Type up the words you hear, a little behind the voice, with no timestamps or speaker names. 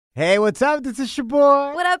Hey, what's up? This is your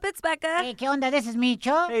boy. What up? It's Becca. Hey, ¿qué onda? This is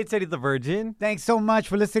Micho. Hey, it's Eddie the Virgin. Thanks so much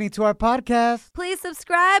for listening to our podcast. Please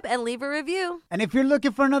subscribe and leave a review. And if you're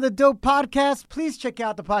looking for another dope podcast, please check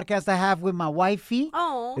out the podcast I have with my wifey.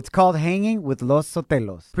 Oh. It's called Hanging with Los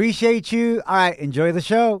Sotelos. Appreciate you. All right, enjoy the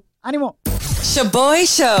show. Ánimo. Shaboy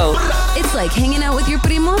Show. It's like hanging out with your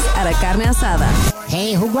primos at a carne asada.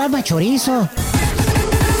 Hey, who grabbed my chorizo?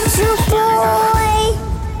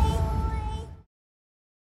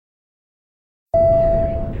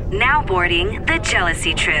 Now boarding the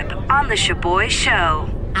Jealousy Trip on the Shaboy Show.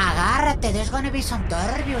 Agárrate, there's gonna be some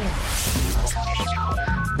turbulence.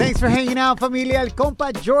 Thanks for hanging out, familia. El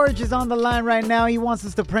compa George is on the line right now. He wants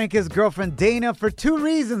us to prank his girlfriend Dana for two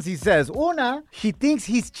reasons, he says. Una, she thinks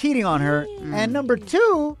he's cheating on her. And number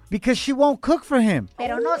two, because she won't cook for him.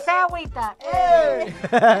 Pero no se agüita.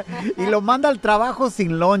 Y lo manda al trabajo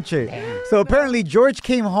sin lonche. So apparently George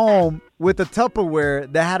came home with a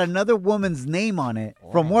Tupperware that had another woman's name on it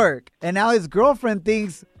from work. And now his girlfriend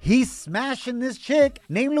thinks he's smashing this chick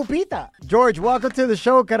named Lupita. George, welcome to the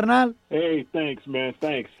show, carnal. Hey, thanks, man.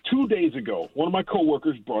 Thanks. 2 days ago, one of my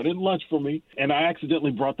coworkers brought in lunch for me, and I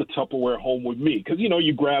accidentally brought the Tupperware home with me. Because, you know,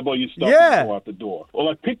 you grab all your stuff and go out the door. Well,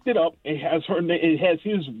 I picked it up. It has it has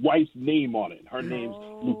his wife's name on it. Her name's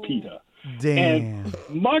Lupita. Damn. And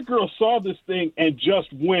my girl saw this thing and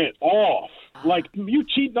just went off. Like, you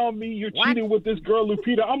cheating on me, you're cheating with this girl,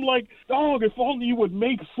 Lupita. I'm like, dog, if only you would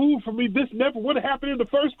make food for me, this never would have happened in the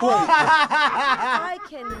first place. I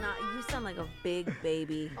cannot. You sound like a big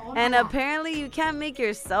baby. And apparently you can't make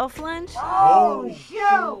yourself lunch? Oh,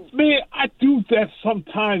 shoot. Man, I do that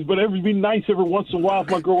sometimes, but it would be nice every once in a while if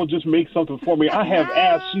my girl would just make something for me. I have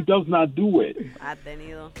asked. She does not do it. Ha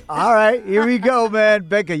tenido. All right, here we go, man.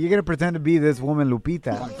 Becca, you're going to pretend to be this woman,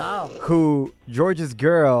 Lupita, who George's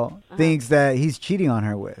girl thinks that he's cheating on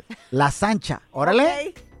her with. La Sancha. Órale.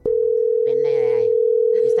 Okay.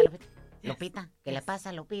 ¿Está Lupita? Lupita, ¿qué le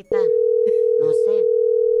pasa, Lupita? No sé.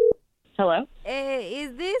 Hello?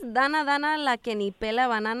 Is this Dana la que ni pela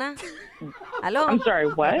banana? Hello? I'm sorry,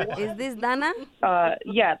 what? Is this Dana?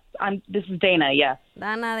 Yes, this is Dana, yes.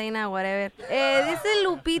 Dana, whatever. This is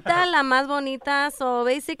Lupita, la más bonita. So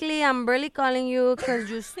basically, I'm barely calling you because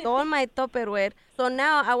you stole my Tupperware. So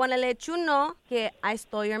now I want to let you know that I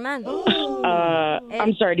stole your man.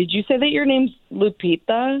 I'm sorry, did you say that your name's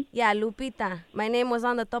Lupita? Yeah, Lupita. My name was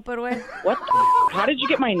on the Tupperware. What? How did you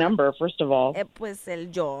get my number, first of all? Pues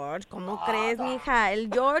el George. ¿Cómo crees, mija? El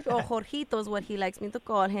George, o Jorgito is what he likes me to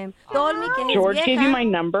call him, told me que his George vieja, gave you my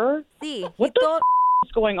number? Sí. What the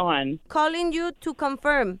is going on? Calling you to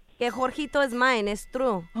confirm que Jorgito is mine. It's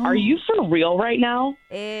true. Are you for real right now?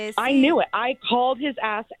 Sí. I knew it. I called his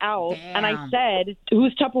ass out, and I said,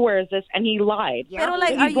 whose Tupperware is this? And he lied. Pero like,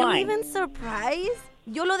 He's are you lying. even surprised?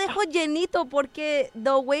 Yo lo dejo llenito porque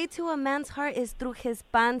the way to a man's heart is through his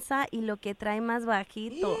panza y lo que trae más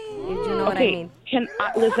bajito. If you know what I Okay, mean.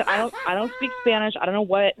 listen, I don't speak Spanish. I don't know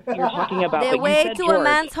what you're talking about. The but you way said to George. a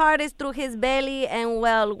man's heart is through his belly and,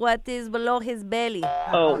 well, what is below his belly.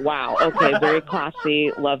 Oh, wow. Okay, very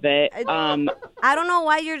classy. Love it. I don't know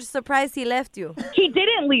why you're surprised he left you. He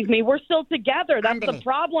didn't leave me. We're still together. That's the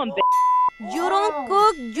problem, bitch. You don't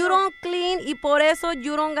cook, you don't clean, y por eso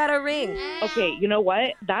you don't got a ring. Okay, you know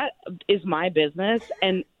what? That is my business.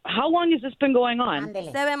 And how long has this been going on?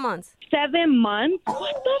 7 months. 7 months?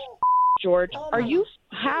 What the George? Are you...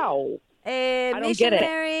 How? don't get it.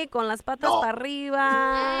 Missionary, con las patas para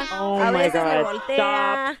arriba. Oh, a my veces me God. voltea.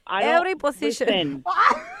 Stop. I don't- Every position. Listen,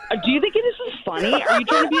 do you think this is funny? Are you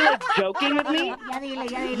trying to be, like, joking with me? Ya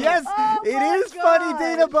dile. Yes, it is funny,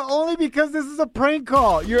 Dana, but only because this is a prank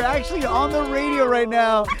call. You're actually on the radio right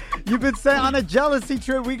now. You've been sent on a jealousy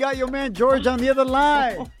trip. We got your man George on the other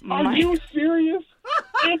line. Are you serious?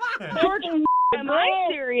 George, am I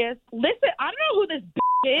serious? Listen, I don't know who this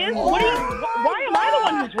is. Why am I the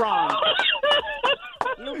one who's wrong?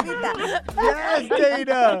 Yes,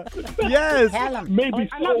 Dana. Yes. Tell him. Maybe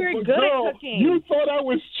I'm not very good at girl, cooking. You thought I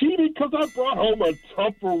was cheating because I brought home a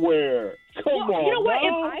Tupperware. Come on. You know what?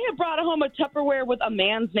 now. If I had brought home a Tupperware with a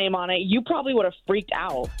man's name on it, you probably would have freaked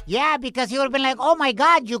out. Yeah, because he would have been like, oh my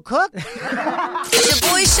God, you cook?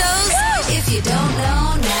 Shaboy Shows. If you don't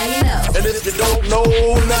know, now you know. And if you don't know,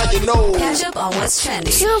 now you know. Catch up on what's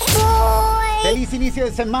trending. Feliz inicio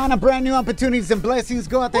de semana, brand new opportunities and blessings.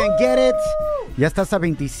 Go out there and get it. Ya estás a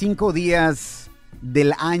 25 días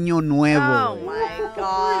del año nuevo. Oh, my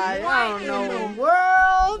God. I don't know.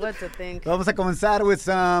 World. What to think. Vamos a comenzar with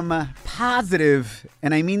some positive,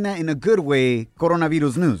 and I mean that in a good way,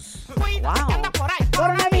 coronavirus news. Wow. Coronavirus.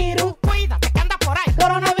 Coronavirus.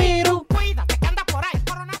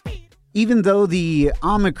 Even though the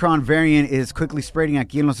Omicron variant is quickly spreading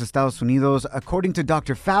aquí en los Estados Unidos, according to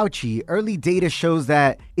Dr. Fauci, early data shows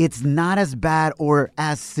that it's not as bad or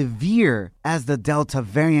as severe as the Delta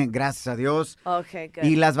variant, gracias a Dios. Okay, good.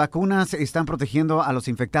 Y las vacunas están protegiendo a los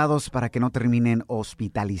infectados para que no terminen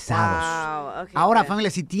hospitalizados. Wow, okay, Ahora, good.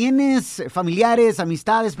 familia, si tienes familiares,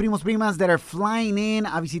 amistades, primos, primas that are flying in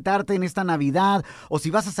a visitarte en esta Navidad, o si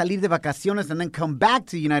vas a salir de vacaciones and then come back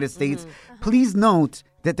to the United States, please note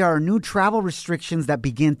that there are new travel restrictions that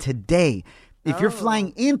begin today. If you're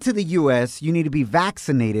flying into the U.S., you need to be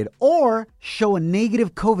vaccinated or show a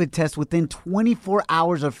negative COVID test within 24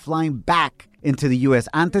 hours of flying back into the U.S.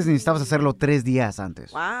 Antes necesitabas hacerlo 3 días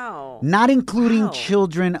antes. Wow. Not including Wow.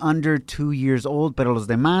 children under 2 years old, pero los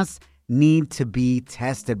demás need to be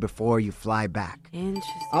tested before you fly back.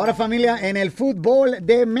 Interesting. Ahora, familia, en el fútbol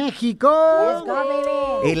de México,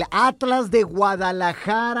 el Atlas de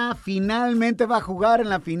Guadalajara finalmente va a jugar en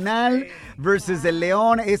la final versus el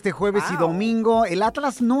León este jueves y domingo. El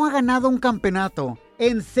Atlas no ha ganado un campeonato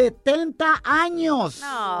en 70 años.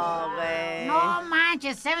 No, güey. No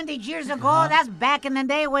manches, 70 years ago. That's back in the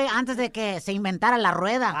day, güey, antes de que se inventara la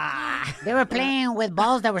rueda. They were playing with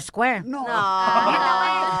balls that were square. No.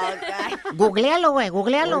 Googlealo, güey,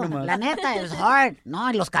 googlealo. La neta, it's hard. No,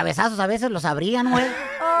 y los cabezazos a veces los abrían, güey.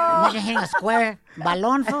 Imagine hitting a square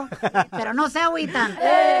balón, fo. Pero no se agüitan.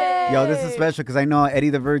 Yo, this is special because I know Eddie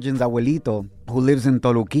the Virgin's abuelito, who lives in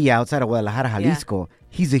Toluquilla, outside of Guadalajara, Jalisco.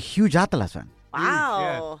 He's a huge Atlas fan.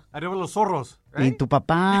 Wow. Arriba los zorros, Y right? tu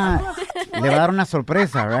papá le va a dar una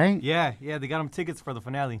sorpresa, right? Yeah, they got him tickets for the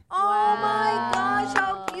finale. Oh my gosh,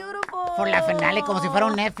 how beautiful. Por la finale, como si fuera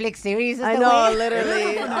un Netflix series. I este know, güey.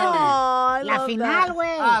 literally. Oh, I La love final, that.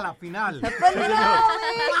 güey. La final.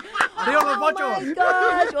 Arriba los bochos. Oh my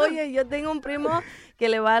gosh. Oye, yo tengo un primo que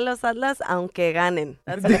le va a los Atlas aunque ganen.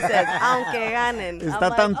 That's what he says. Aunque ganen. Está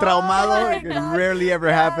I'm tan like, traumado, oh my it God. rarely ever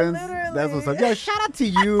Yeah, happens. literally. That's what's up. Yo, shout out to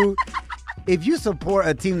you. If you support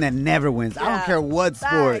a team that never wins, I don't Yeah. care what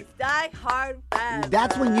sport, Facts. Die hard fans.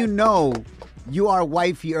 that's when you know you are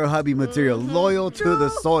wifey or hubby material, loyal to the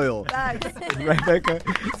soil. Facts. Right, Becca?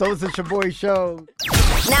 So it's a Shaboy show.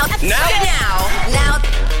 Now.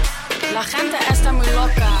 La gente está muy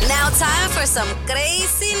loca. Now time for some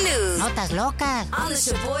crazy news Notas locas. on the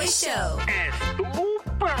Shaboy Show.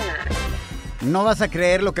 No vas a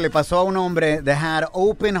creer lo que le pasó a un hombre that had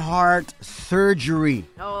open heart surgery.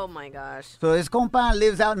 Oh my gosh. So this compa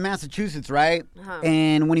lives out in Massachusetts, right? Uh-huh.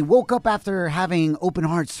 And when he woke up after having open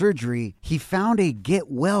heart surgery, he found a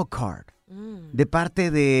get well card de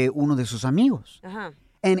parte de uno de sus amigos. Uh-huh.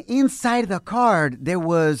 And inside the card, there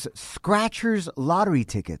was Scratcher's lottery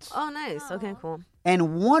tickets. Oh, nice. Okay, cool.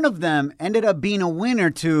 And one of them ended up being a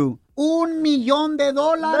winner to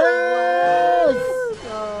 $1,000,000.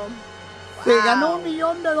 Se ganó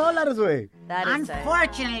 $1,000,000, güey. That is sad.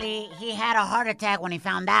 Unfortunately, he had a heart attack when he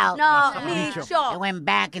found out. No, He Micho. went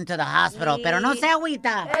back into the hospital, pero no se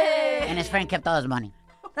agüita. And his friend kept all his money.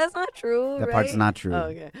 That's not true, That right? part's not true. Oh,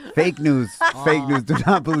 okay. Fake news. Fake news. Do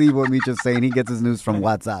not believe what Micho's saying. He gets his news from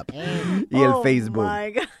WhatsApp y el Facebook. Oh,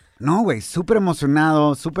 my God. No, güey, súper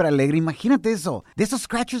emocionado, súper alegre. Imagínate eso. De esos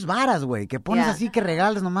scratchers varas, güey, que pones Yeah. así que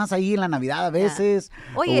regalas nomás ahí en la Navidad a veces.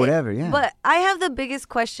 Oye, or whatever, yeah. but I have the biggest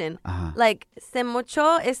question. Ajá. Like, este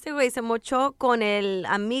güey se mochó con el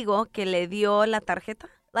amigo que le dio la tarjeta?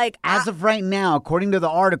 Like, As of right now, according to the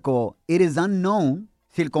article, it is unknown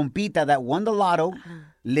si el compita that won the lotto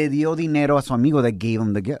le dio dinero a su amigo that gave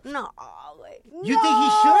him the gift. no, güey. You think he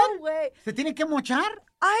should? Güey. ¿Se tiene que mochar?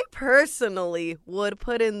 I personally would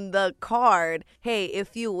put in the card, hey,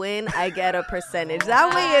 if you win, I get a percentage.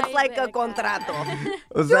 That way it's like a contrato.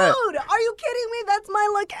 O sea, Dude, are you kidding me? That's my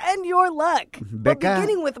luck and your luck. But Becca-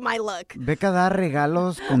 beginning with my luck. Becca da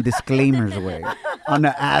regalos con disclaimers, güey. On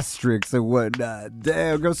the asterisks and whatnot.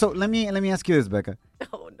 Damn, girl. So let me ask you this, Becca.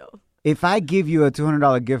 Oh, no. If I give you a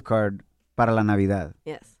 $200 gift card para la Navidad,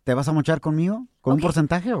 Yes. ¿te vas a mochar conmigo? ¿Con un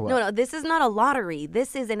porcentaje o what? No, this is not a lottery.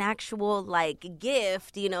 This is an actual, like,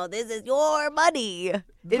 gift. You know, this is your money. It'd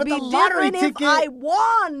But be the lottery different ticket- if I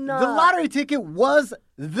won. The lottery ticket was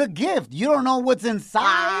the gift. You don't know what's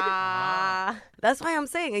inside. That's why I'm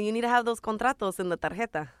saying you need to have those contratos in the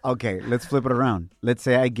tarjeta. Okay, let's flip it around. Let's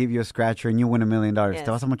say I give you a scratcher and you win $1 million. Yes. ¿Te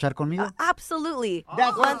vas a mochar conmigo? Absolutely.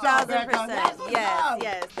 That's what's up, Becca. 1,000%. That's what's Yes, up.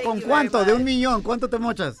 yes. Thank ¿Con you very cuánto? De much. $1,000,000. ¿Cuánto te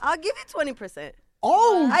mochas? I'll give you 20%.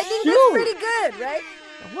 Oh, I think shoot. that's pretty good, right?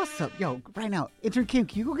 What's up? Yo, right now, intern Kim,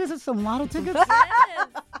 can you go get us some lotto tickets?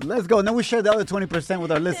 Let's go. And then we share the other 20%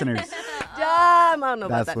 with our listeners. I don't know about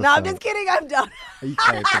That's that. what's No, I'm up. just kidding. I'm done.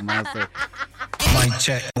 Hijo de tu madre. Mic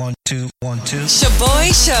check. 1, 2, 1, 2.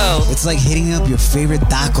 Shaboy Show. It's like hitting up your favorite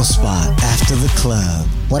taco spot after the club.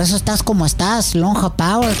 Por eso estás como estás, Lonja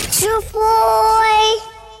Power. Shaboy!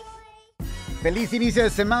 Feliz inicio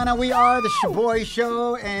de semana. We are the Shaboy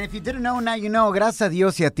Show. And if you didn't know, now you know. Gracias a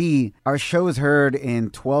Dios y a ti. Our show is heard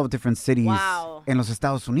in 12 different cities en los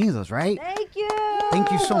Estados Unidos, right? Thank you.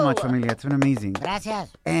 Thank you so much, familia. It's been amazing.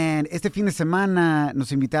 Gracias. And este fin de semana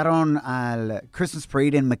nos invitaron al Christmas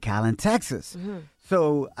parade in McAllen, Texas.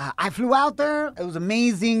 So I flew out there. It was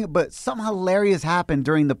amazing, but something hilarious happened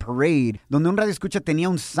during the parade, donde un radio escucha tenía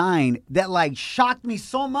un sign that like shocked me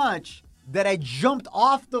so much that I jumped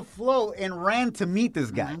off the float and ran to meet this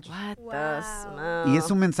guy. What the smell? Y es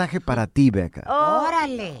un mensaje para ti, Becca.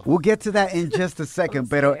 Órale. We'll get to that in just a second,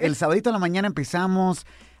 pero el sabadito en la mañana empezamos.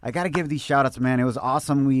 I got to give these shout-outs, man. It was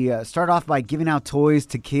awesome. We started off by giving out toys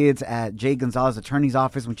to kids at Jay Gonzalez Attorney's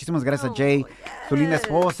Office. Muchísimas gracias a Jay, su linda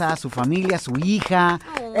esposa, su familia, su hija.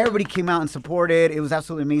 Everybody came out and supported. It was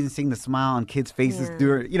absolutely amazing seeing the smile on kids' faces,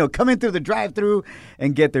 coming through the drive-thru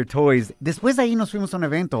and get their toys. Después de ahí nos fuimos a un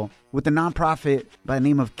evento with a nonprofit by the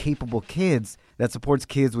name of Capable Kids that supports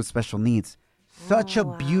kids with special needs. Such a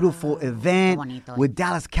beautiful event with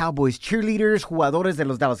Dallas Cowboys cheerleaders, jugadores de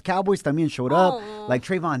los Dallas Cowboys también showed up, like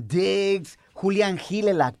Trayvon Diggs, Julián Gil,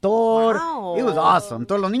 el actor. Wow. It was awesome.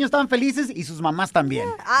 Todos los niños estaban felices y sus mamás también.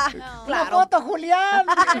 La foto, Julián.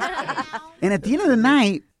 And at the end of the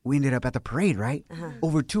night, we ended up at the parade, right?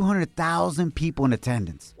 Over 200,000 people in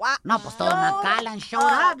attendance. Wow. No, pues todo McAllen showed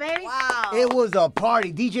up, baby. Wow. It was a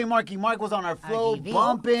party. DJ Marky Mark was on our float,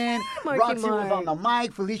 bumping. Roxy was on the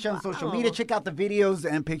mic. Felicia on social media. Check out the videos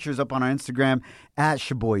and pictures up on our Instagram at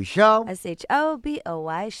Shaboy Show.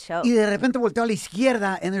 SHOBOY Show. Y de repente volteo a la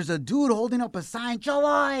izquierda and there's a dude holding up a sign,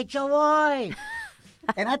 Shaboy, Shaboy.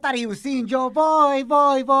 And I thought he was saying, Joe, boy.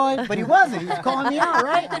 But he wasn't. He was calling me out,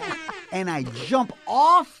 right? And I jump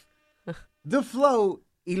off the float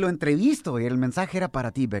y lo entrevisto. Y el mensaje era para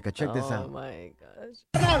ti, Becca. Check this out. Oh, my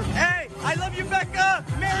gosh. Hey, I love you, Becca.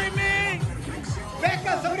 Marry me.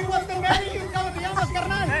 Becca, somebody wants to marry you. ¿Cómo te llamas,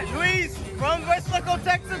 carnal? Hey, Luis, from West Laco,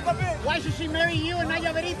 Texas, papi. Why should she marry you and not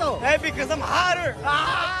Llaverito? Hey, because I'm hotter.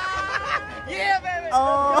 Yeah, baby.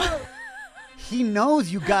 Oh. He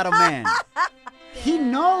knows you got a man. He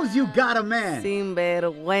knows you got a man. Sin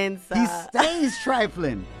vergüenza. He stays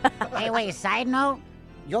trifling. Hey, wait, side note.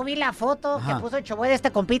 Yo vi la foto que puso el Shaboy de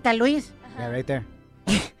este compita, Luis. Yeah, right there.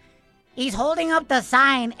 He's holding up the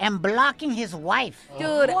sign and blocking his wife.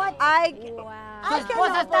 Dude, What? Su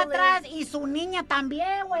esposa está atrás y su niña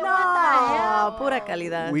también, güey. No, pura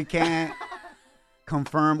calidad. We can't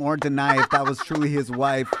confirm or deny if that was truly his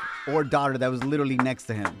wife or daughter that was literally next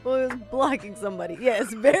to him. Well, he was blocking somebody.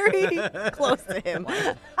 Yes, very close to him.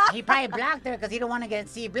 He probably blocked her because he don't want to get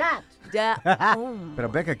blocked. Yeah. Pero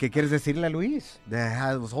Becca, ¿qué quieres decirle a Luis?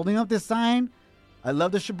 That was holding up this sign. I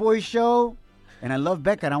love the Shaboy Show, and I love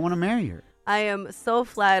Becca, and I want to marry her. I am so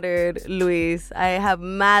flattered, Luis. I have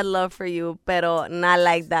mad love for you, pero not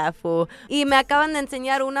like that, fool. Y me acaban de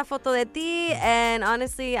enseñar una foto de ti, and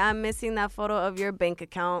honestly, I'm missing that photo of your bank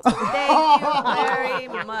account. Thank you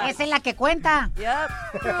very much. Esa es la que cuenta. Yep.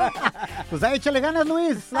 Pues ahí, échale ganas,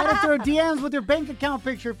 Luis. Slide into our DMs with your bank account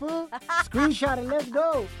picture, fool. Screenshot it, let's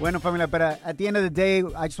go. Bueno, familia, pero at the end of the day,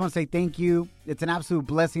 I just want to say thank you. It's an absolute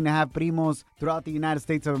blessing to have primos throughout the United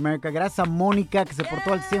States of America. Gracias a Mónica, que se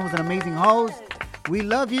portó al 100, was an amazing host. We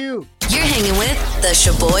love you. You're hanging with The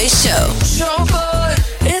Shaboy Show. Shaboy,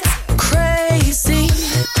 it's crazy.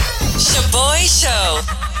 Shaboy Show.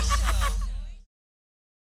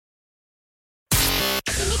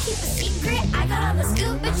 Can you keep a secret? I got all the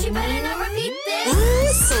scoop, but you better not repeat this.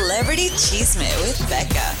 Ooh, Celebrity Cheesemate with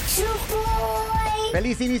Becca. Shaboy.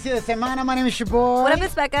 Feliz inicio de semana. My name is Shaboy. What up,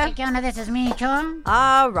 it's Becca. ¿Qué onda? This is me, Chon.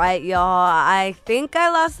 All right, y'all. I think I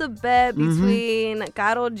lost a bet between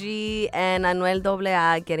Karol G and Anuel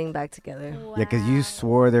AA getting back together. Wow. Yeah, because you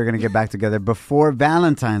swore they were going to get back together before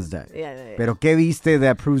Valentine's Day. Yeah. Pero ¿qué viste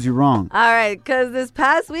that proves you wrong? All right, because this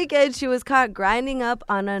past weekend, she was caught grinding up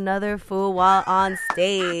on another fool while on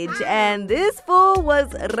stage. And this fool was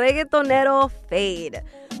reggaetonero Fade.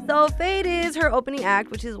 So Fade is her opening act,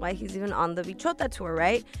 which is why he's even on the Bichota tour,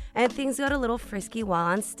 right? And things got a little frisky while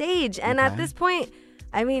on stage. And at this point,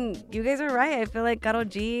 I mean, you guys are right. I feel like Karol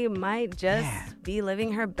G might just be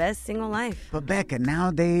living her best single life. But Becca,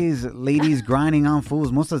 nowadays, ladies grinding on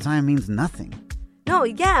fools most of the time means nothing. No,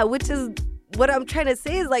 yeah, which is what I'm trying to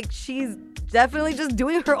say is like she's definitely just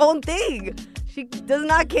doing her own thing. She does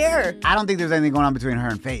not care. I don't think there's anything going on between her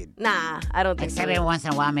and Fade. Nah, I don't think Except so. every once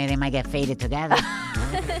in a while, maybe they might get faded together.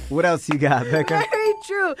 What else you got, Becca? Very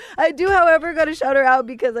true. I do, however, got to shout her out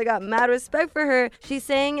because I got mad respect for her. She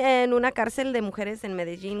sang in una cárcel de mujeres in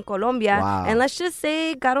Medellín, Colombia. Wow. And let's just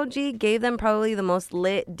say Karol G gave them probably the most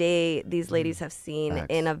lit day these ladies have seen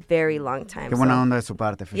in a very long time. Qué buena onda de su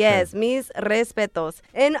parte, for yes, sure. mis respetos.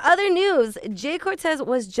 In other news, Jay Cortez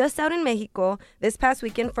was just out in Mexico this past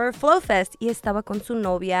weekend for Flow Fest y estaba con su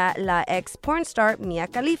novia, la ex porn star Mia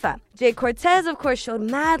Khalifa. Jay Cortez, of course, showed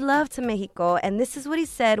mad love to Mexico, and this is what he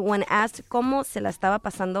said when asked cómo se la estaba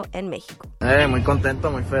pasando en México. Muy contento,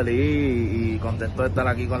 muy feliz y contento de estar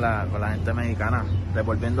aquí con la gente mexicana,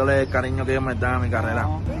 devolviéndole el cariño que ellos me dan a mi carrera.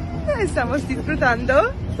 Estamos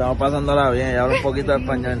disfrutando. Estamos pasándola bien, y hablo un poquito de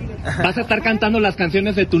español. ¿Vas a estar cantando las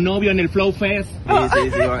canciones de tu novio en el Flow Fest? Sí,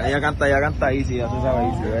 ella canta Easy, ya tú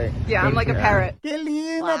sabes Easy, Yeah, I'm like a parrot. ¡Qué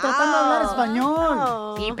linda! Tratando de hablar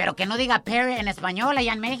español. Sí, pero que no diga parrot en español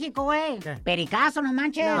allá en México, güey. Pericazo, no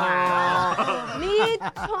manches. Well,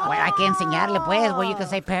 hay que enseñarle, pues, where you can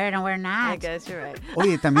say parrot and where not. I guess you're right.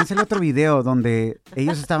 Oye, también salió otro video donde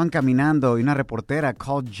ellos estaban caminando y una reportera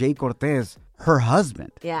called Jay Cortez her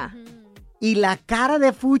husband. Yeah. Y la cara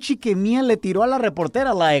de Fuchi que Mia le tiró a la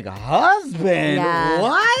reportera, like, husband? Yeah.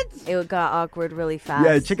 What? It got awkward really fast.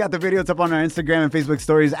 Yeah, check out the video. It's up on our Instagram and Facebook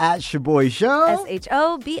stories at Shaboy Show.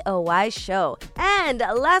 SHOBOY Show. And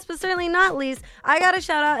last but certainly not least, I gotta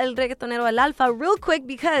shout out El Reggaetonero El Alfa real quick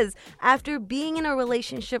because after being in a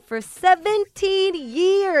relationship for 17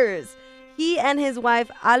 years, he and his wife,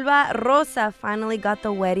 Alba Rosa, finally got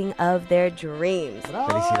the wedding of their dreams.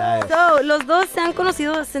 Felicidades. So, los dos se han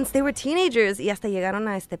conocido since they were teenagers y hasta llegaron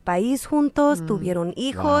a este país juntos, tuvieron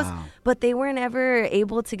hijos, but they weren't ever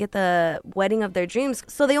able to get the wedding of their dreams.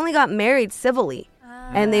 So, they only got married civilly.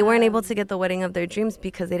 And they weren't able to get the wedding of their dreams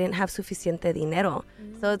because they didn't have suficiente dinero.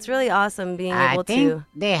 So, it's really awesome being able I think to...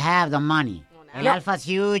 they have the money. El Alfa's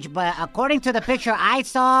huge, but according to the picture I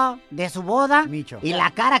saw de su boda y la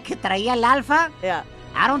cara que traía el Alfa,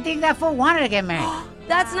 I don't think that fool wanted to get married.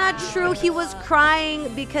 That's not true. He was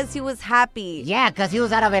crying because he was happy. Yeah, because he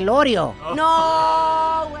was at a velorio.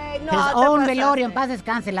 No, way, no. His own velorio. En paz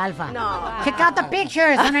descanse el Alfa. No. Check out the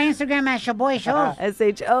pictures on our Instagram at Shaboy Show.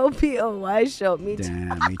 SHOBOY Show. Micho.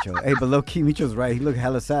 Damn, Micho. Hey, but low-key, Micho's right. He looked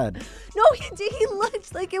hella sad. No, he did. He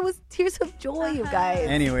looked like it was tears of joy, you guys.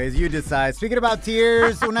 Anyways, you decide. Speaking about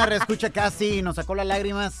tears, una reescucha casi nos sacó las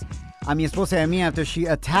lágrimas a mi esposa y a mí after she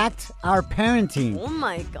attacked our parenting. Oh,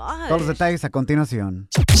 my God. Todos los detalles a continuación.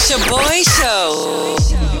 Shaboy Show.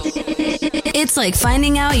 It's like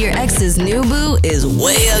finding out your ex's new boo is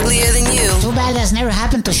way uglier than you. Too bad that's never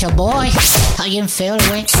happened to Shaboy. How you feel,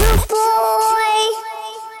 güey?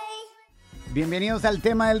 Bienvenidos al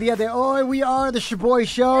tema del día de hoy. We are the Shaboy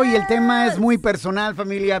Show. Y el tema es muy personal,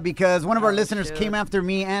 familia, because one of our listeners came after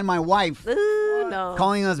me and my wife. No.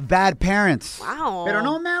 Calling us bad parents. Wow. Pero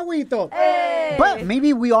no me agüito. Hey. But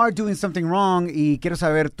maybe we are doing something wrong y quiero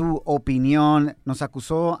saber tu opinión. Nos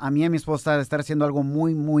acusó a mí y a mi esposa de estar haciendo algo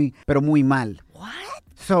muy, pero muy mal. What?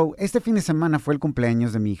 So, este fin de semana fue el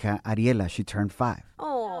cumpleaños de mi hija Ariela. She turned 5.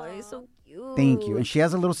 Oh, he's so cute. Thank you. And she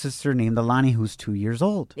has a little sister named Alani who's 2 years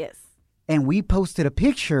old. Yes. And we posted a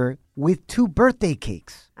picture with 2 birthday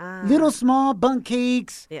cakes. Little small bundt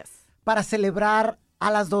cakes. Yes. Para celebrar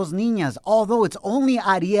a las dos niñas. Although it's only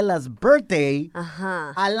Ariela's birthday,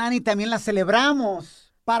 Alani también la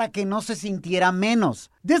celebramos para que no se sintiera menos.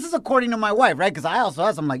 This is according to my wife, right? Because I also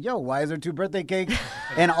asked, I'm like, yo, why is there 2 birthday cakes?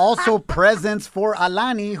 And also presents for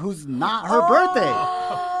Alani, who's not her birthday.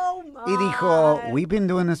 Y dijo, we've been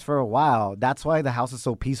doing this for a while. That's why the house is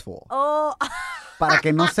so peaceful. Oh. Para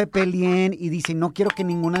que no se peleen. Y dice, no quiero que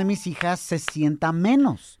ninguna de mis hijas se sienta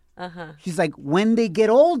menos. She's like, when they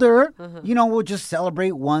get older, you know, we'll just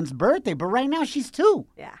celebrate one's birthday. But right now, she's 2.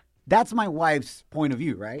 Yeah. That's my wife's point of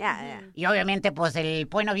view, right? Yeah. Y obviamente, pues, el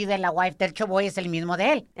point of view de la wife del Shaboy es el mismo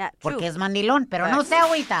de él. Yeah, porque es mandilón, pero no se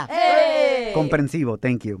agüita. Hey. Comprensivo,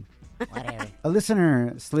 thank you. Whatever. A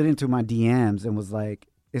listener slid into my DMs and was like,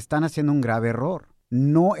 están haciendo un grave error.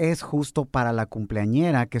 No es justo para la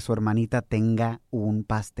cumpleañera que su hermanita tenga un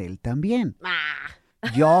pastel también.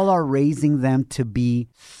 Y'all are raising them to be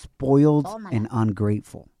spoiled and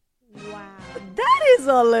ungrateful. Wow. That is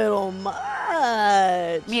a little much.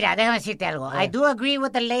 Mira, déjame decirte algo. I do agree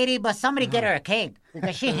with the lady, but somebody get her a cake.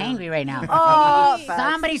 Because she's hangry right now. Oh,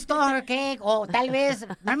 somebody stole her cake. O tal vez,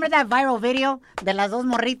 remember that viral video de las dos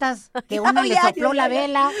morritas? Que uno le sopló la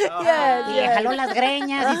vela y le jaló las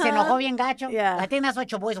greñas y se enojó bien gacho. Yeah. I think that's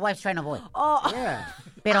what your boy's wife's trying to avoid. Oh. Yeah.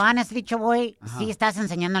 Pero honestly, Chaboy, sí estás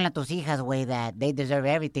enseñándole a tus hijas, güey, that they deserve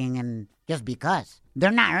everything and just because. They're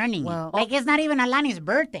not earning it. Like, it's not even Alani's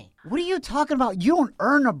birthday. What are you talking about? You don't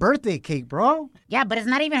earn a birthday cake, bro. Yeah, but it's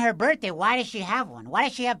not even her birthday. Why does she have one? Why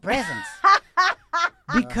does she have presents?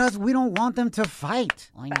 Because we don't want them to fight.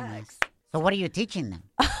 Oh, nice. So what are you teaching them?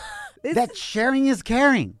 That sharing is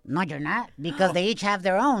caring. No, you're not. Because they each have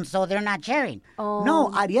their own, so they're not sharing. Oh. No,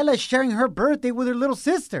 Ariela is sharing her birthday with her little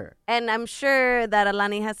sister. And I'm sure that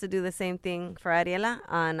Alani has to do the same thing for Ariela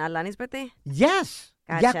on Alani's birthday. Yes.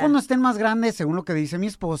 Gotcha. Ya cuando estén más grandes, según lo que dice mi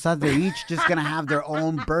esposa, they're each just going to have their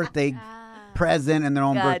own birthday present and their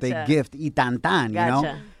own birthday gift. Y tan, you know?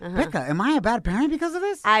 Becca, am I a bad parent because of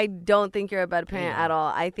this? I don't think you're a bad parent at all.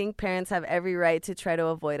 I think parents have every right to try to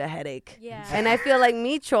avoid a headache. Yeah. And I feel like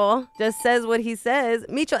Micho just says what he says.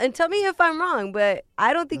 Micho, and tell me if I'm wrong, but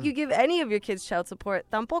I don't think you give any of your kids child support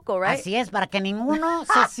tampoco, right? Así es, para que ninguno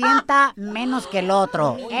se sienta menos que el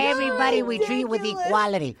otro. Everybody we treat with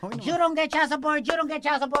equality. You don't get child support, you don't get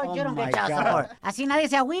child support, you don't get child support. Así nadie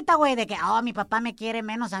se agüita, güey, de que, mi papá me quiere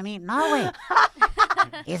menos a mí. No, güey.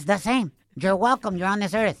 It's the same. You're welcome. You're on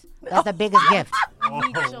this earth. That's the biggest gift.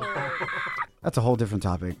 That's a whole different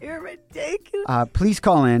topic. You're ridiculous. Please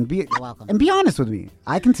call in. You're welcome. And be honest with me.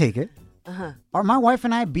 I can take it. Are my wife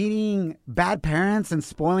and I being bad parents and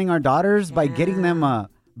spoiling our daughters by getting them a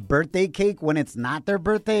birthday cake when it's not their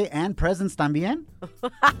birthday and presents también?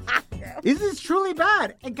 Is this truly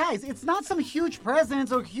bad? And guys, it's not some huge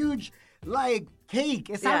presents or huge, like, cake.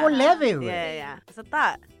 It's algo leve. Yeah. It's a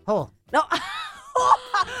thought. Who? No.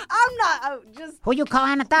 I'm not. Who you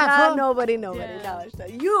calling a thought? Nobody. Yeah.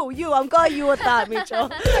 No, you. I'm calling you a thought,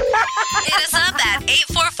 Micho. Hit us up at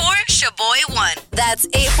 844-SHABOY1. That's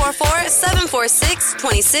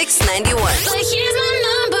 844-746-2691. But here's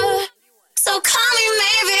my number, so call me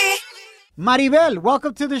maybe. Maribel,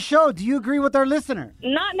 welcome to the show. Do you agree with our listener?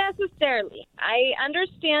 Not necessarily. I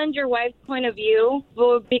understand your wife's point of view,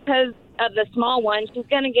 but because of the small one, she's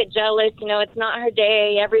going to get jealous. You know, it's not her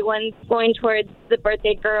day. Everyone's going towards the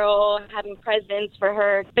birthday girl, having presents for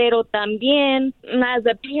her. Pero también, as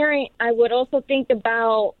a parent, I would also think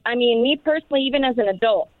about, me personally, even as an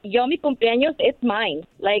adult, yo mi cumpleaños, it's mine.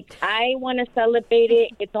 Like, I want to celebrate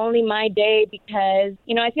it. It's only my day because,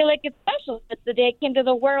 I feel like it's special. It's the day I came to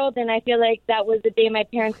the world, and I feel like that was the day my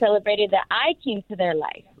parents celebrated that I came to their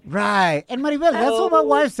life. Right. And Maribel, that's what my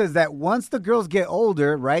wife says, that once the girls get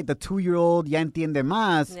older, right, the 2-year-old ya entiende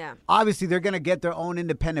más, obviously they're going to get their own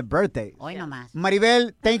independent birthdays. Hoy nomás.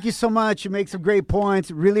 Maribel, thank you so much. You make some great points.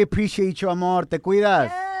 Really appreciate you, amor. Te cuidas.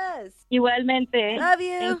 Yes. Igualmente. Love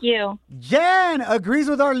you. Thank you. Jen agrees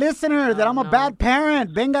with our listener that I'm a bad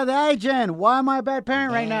parent. Venga de ahí, Jen. Why am I a bad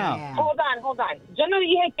parent right now? Hold on. Yo no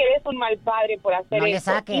dije que eres un mal padre por hacer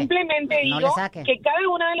eso. Simplemente digo que cada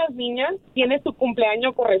una de las niñas tiene su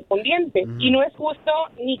cumpleaños correspondiente. Y no es justo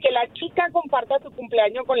ni que la chica comparta su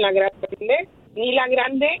cumpleaños con la grande, ni la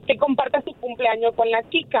grande que comparta su cumpleaños con la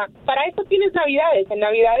chica. Para eso tienes Navidades. En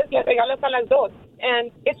Navidades les regalas a las dos.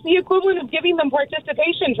 And it's the equivalent of giving them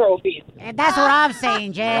participation trophies. And that's what I'm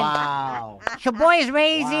saying, Jen. Wow. Shaboy is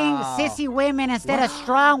raising sissy women instead of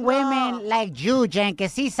strong women like you, Jen, que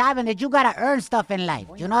sí saben that you gotta earn stuff in life.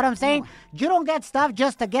 You know what I'm saying? You don't get stuff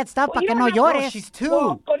just to get stuff para que no llores. She's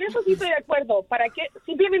two. Con eso sí estoy de acuerdo. Para que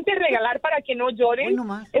simplemente regalar para que no lloren.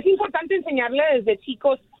 Es importante enseñarle desde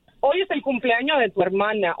chicos. Hoy es el cumpleaños de tu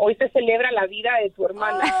hermana. Hoy se celebra la vida de tu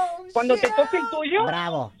hermana. Cuando te toque el tuyo,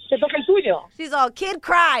 te toca el tuyo. She's all, kid,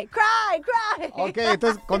 cry. Ok,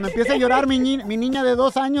 entonces cuando empiece a llorar mi niña de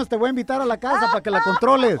 2 años, te voy a invitar a la casa para que la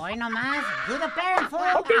controles. Hoy nomás. Do the parent for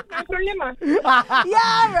it. Ok, no hay problema.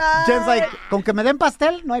 Yeah, right. Jen's like, con que me den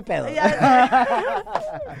pastel, no hay pedo.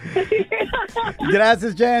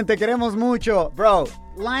 Gracias, Jen. Te queremos mucho. Bro,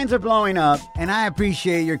 lines are blowing up, and I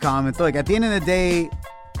appreciate your comments. Look, at the end of the day,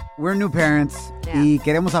 we're new parents y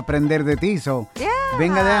queremos aprender de ti, so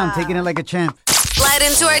venga down, taking it like a champ. Slide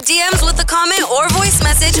into our DMs with a comment or voice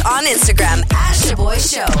message on Instagram at Shaboy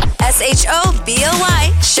Show.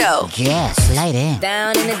 SHOBOY Show. Yeah, slide in.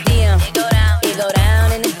 Down in the DM. It go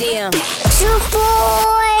down in the DM.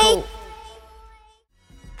 Shaboy.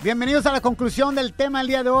 Bienvenidos a la conclusión del tema del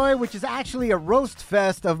día de hoy, which is actually a roast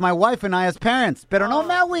fest of my wife and I as parents. Pero no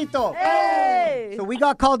me agüito. Hey! So we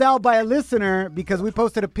got called out by a listener because we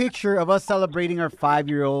posted a picture of us celebrating our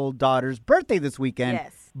 5-year-old daughter's birthday this weekend.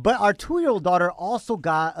 Yes. But our 2-year-old daughter also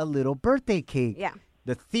got a little birthday cake. Yeah.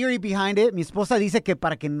 The theory behind it, mi esposa dice que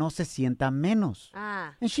para que no se sienta menos.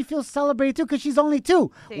 And she feels celebrated too because she's only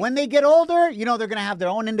 2. Sí. When they get older, you know, they're going to have their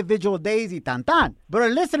own individual days y tan tan. But our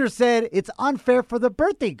listener said it's unfair for the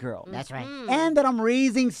birthday girl. That's right. And that I'm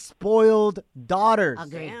raising spoiled daughters.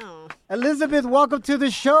 Agree. Elizabeth, welcome to the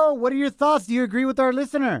show. What are your thoughts? Do you agree with our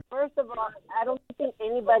listener? First of all, I don't think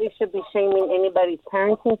anybody should be shaming anybody's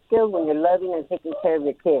parenting skills when you're loving and taking care of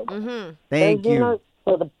your kids. Thank you. Know,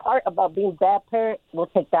 so the part about being bad parent, we'll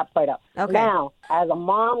take that part out. Okay. Now, as a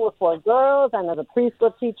mom with 4 girls and as a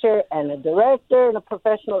preschool teacher and a director and a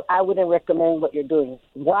professional, I wouldn't recommend what you're doing.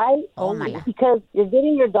 Why? Because you're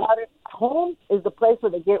getting your daughter home is the place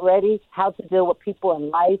where they get ready how to deal with people in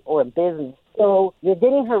life or in business. So you're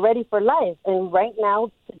getting her ready for life. And right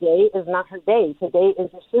now, today is not her day. Today is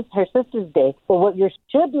her sister's day. So what you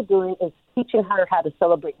should be doing is teaching her how to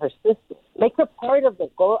celebrate her sister. Make her part of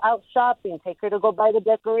it. Go out shopping. Take her to go buy the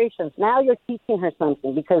decorations. Now you're teaching her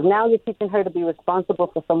something because now you're teaching her to be responsible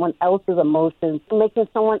for someone else's emotions, making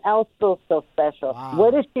someone else feel so special. Wow.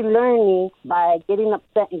 What is she learning by getting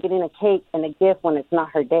upset and getting a cake and a gift when it's not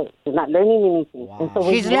her day? She's not learning anything. Wow. And so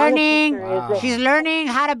she's learning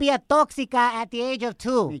how to be a toxica at the age of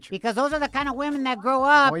 2 because those are the kind of women that grow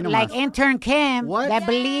up like intern Kim that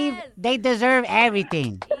believe they deserve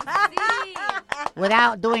everything.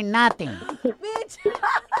 Without doing nothing.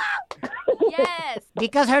 Yes.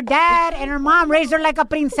 Because her dad and her mom raised her like a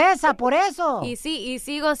princesa, por eso. Y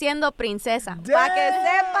sigo siendo princesa. Pa' que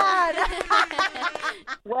sepan.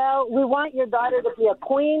 Well, we want your daughter to be a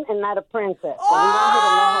queen and not a princess. So we want her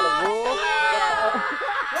to know how to rule.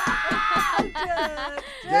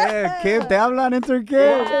 Yeah, Kim, te hablan entre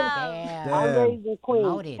Kim. I'm raising queen.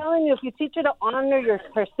 I'm telling you, if you teach her to honor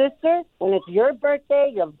her sister, when it's your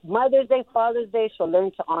birthday, your Mother's Day, Father's Day, she'll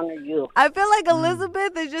learn to honor you. I feel like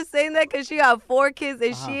Elizabeth is just saying that because she got 4 kids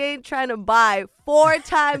and she ain't trying to buy 4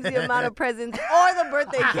 times the amount of presents or the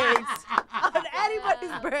birthday cakes on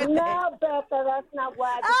anybody's birthday. No, Becca, that's not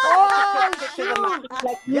why.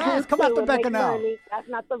 Yes, come after Becca now. Money. That's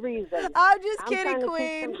not the reason. I'm just kidding,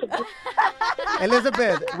 Queen.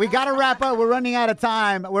 Elizabeth, we got to wrap up. We're running out of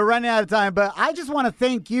time. But I just want to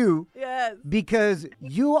thank you because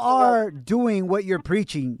you are doing what you're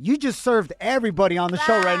preaching. You just served everybody on the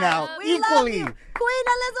show right now equally. Love you, Queen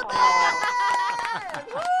Elizabeth.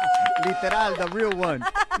 Literal, the real one.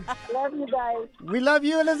 Love you guys. We love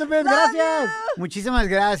you, Elizabeth. Gracias. Muchísimas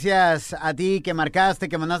gracias a ti que marcaste,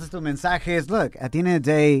 que mandaste tus mensajes. Look, at the end of the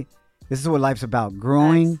day, this is what life's about.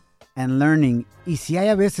 Growing and learning. Y si hay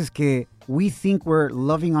a veces que we think we're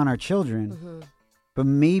loving on our children, but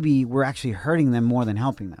maybe we're actually hurting them more than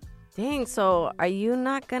helping them. Dang, so are you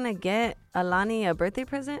not going to get Alani a birthday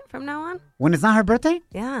present from now on? When it's not her birthday?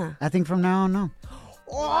 Yeah. I think from now on, no.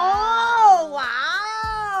 Oh, wow.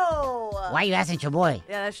 Why are you asking your boy?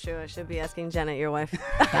 Yeah, that's true. I should be asking Janet, your wife.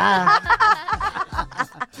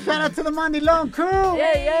 Shout out to the Mandilon crew.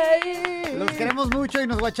 Yay. Los queremos mucho y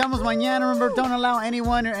nos guachamos mañana. Remember, don't allow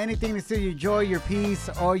anyone or anything to steal your joy, your peace,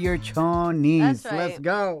 or your chonies. That's right. Let's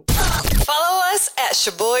go. Follow us at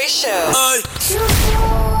Shaboy Show.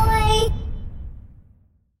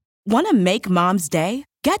 Want to make Mom's day?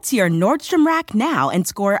 Get to your Nordstrom Rack now and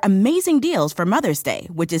score amazing deals for Mother's Day,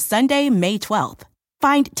 which is Sunday, May 12th.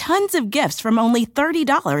 Find tons of gifts from only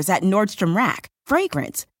 $30 at Nordstrom Rack.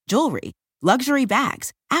 Fragrance, jewelry, luxury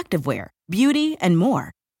bags, activewear, beauty, and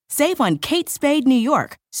more. Save on Kate Spade New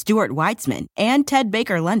York, Stuart Weitzman, and Ted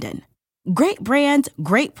Baker London. Great brands,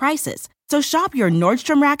 great prices. So shop your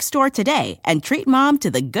Nordstrom Rack store today and treat Mom to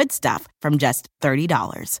the good stuff from just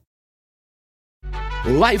 $30.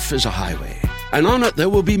 Life is a highway, and on it there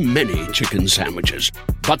will be many chicken sandwiches.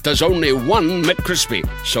 But there's only one McCrispy.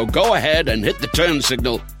 So go ahead and hit the turn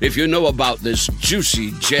signal if you know about this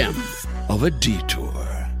juicy gem of a detour.